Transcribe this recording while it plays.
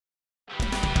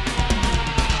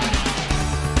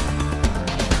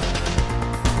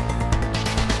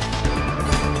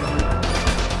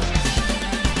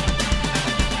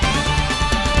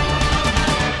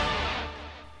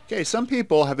Okay, some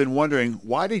people have been wondering,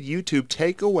 why did YouTube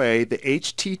take away the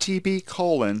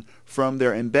HTTP : from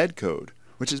their embed code,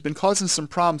 which has been causing some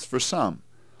problems for some.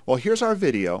 Well, here's our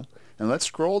video, and let's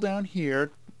scroll down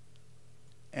here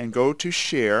and go to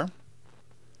share,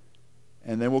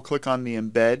 and then we'll click on the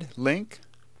embed link,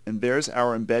 and there's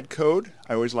our embed code.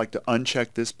 I always like to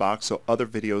uncheck this box so other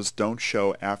videos don't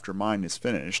show after mine is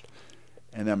finished.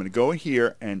 And I'm going to go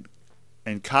here and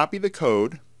copy the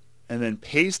code and then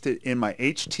paste it in my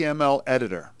HTML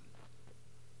editor.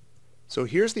 So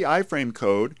here's the iframe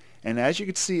code, and as you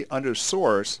can see under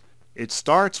source, it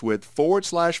starts with //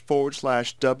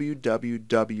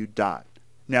 www.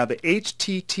 Now the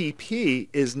HTTP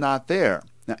is not there.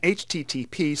 Now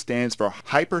HTTP stands for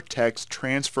Hypertext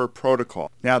Transfer Protocol.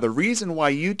 Now the reason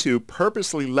why YouTube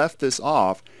purposely left this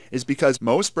off is because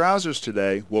most browsers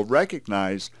today will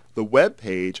recognize the web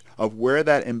page of where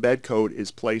that embed code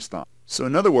is placed on. So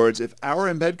in other words, if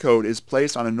our embed code is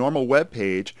placed on a normal web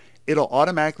page, it'll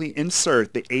automatically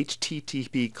insert the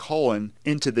HTTP :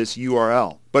 into this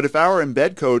URL. But if our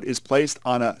embed code is placed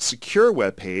on a secure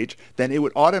web page, then it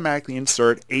would automatically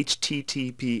insert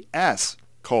HTTPS :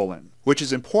 which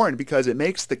is important because it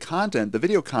makes the content, the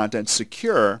video content,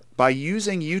 secure by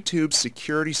using YouTube's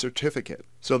security certificate.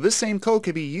 So this same code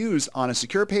can be used on a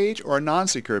secure page or a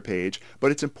non-secure page,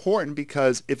 but it's important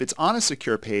because if it's on a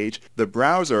secure page, the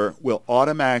browser will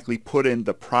automatically put in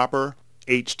the proper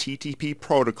HTTP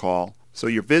protocol so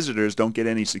your visitors don't get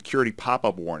any security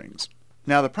pop-up warnings.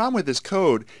 Now the problem with this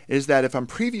code is that if I'm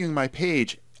previewing my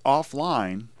page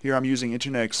offline, here I'm using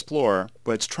Internet Explorer,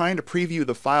 but it's trying to preview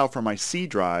the file from my C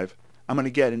drive, I'm going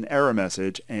to get an error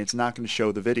message and it's not going to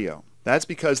show the video. That's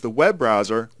because the web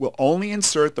browser will only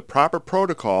insert the proper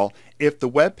protocol if the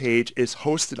web page is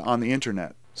hosted on the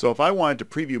internet. So if I wanted to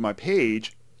preview my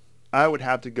page, I would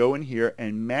have to go in here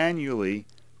and manually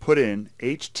put in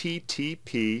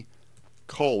HTTP :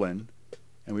 and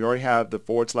we already have the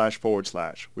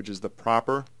 //, which is the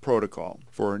proper protocol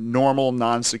for a normal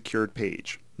non-secured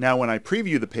page. Now when I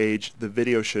preview the page, the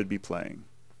video should be playing.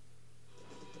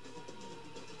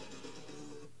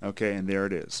 Okay, and there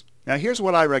it is. Now here's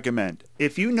what I recommend.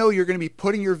 If you know you're going to be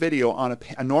putting your video on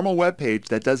a normal web page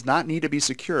that does not need to be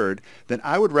secured, then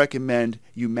I would recommend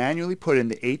you manually put in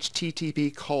the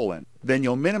HTTP : Then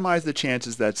you'll minimize the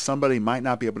chances that somebody might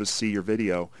not be able to see your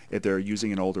video if they're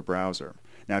using an older browser.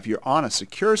 Now if you're on a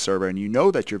secure server and you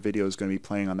know that your video is going to be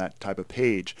playing on that type of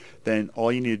page, then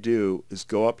all you need to do is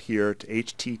go up here to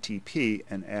HTTP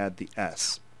and add the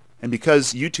S. And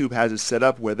because YouTube has it set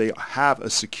up where they have a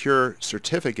secure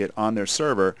certificate on their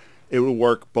server, it will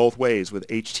work both ways with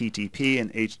HTTP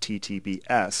and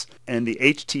HTTPS. And the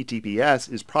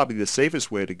HTTPS is probably the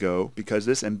safest way to go because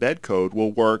this embed code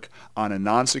will work on a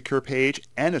non-secure page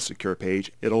and a secure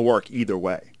page. It'll work either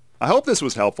way. I hope this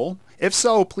was helpful. If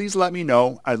so, please let me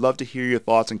know. I'd love to hear your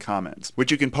thoughts and comments, which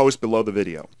you can post below the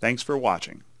video. Thanks for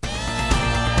watching.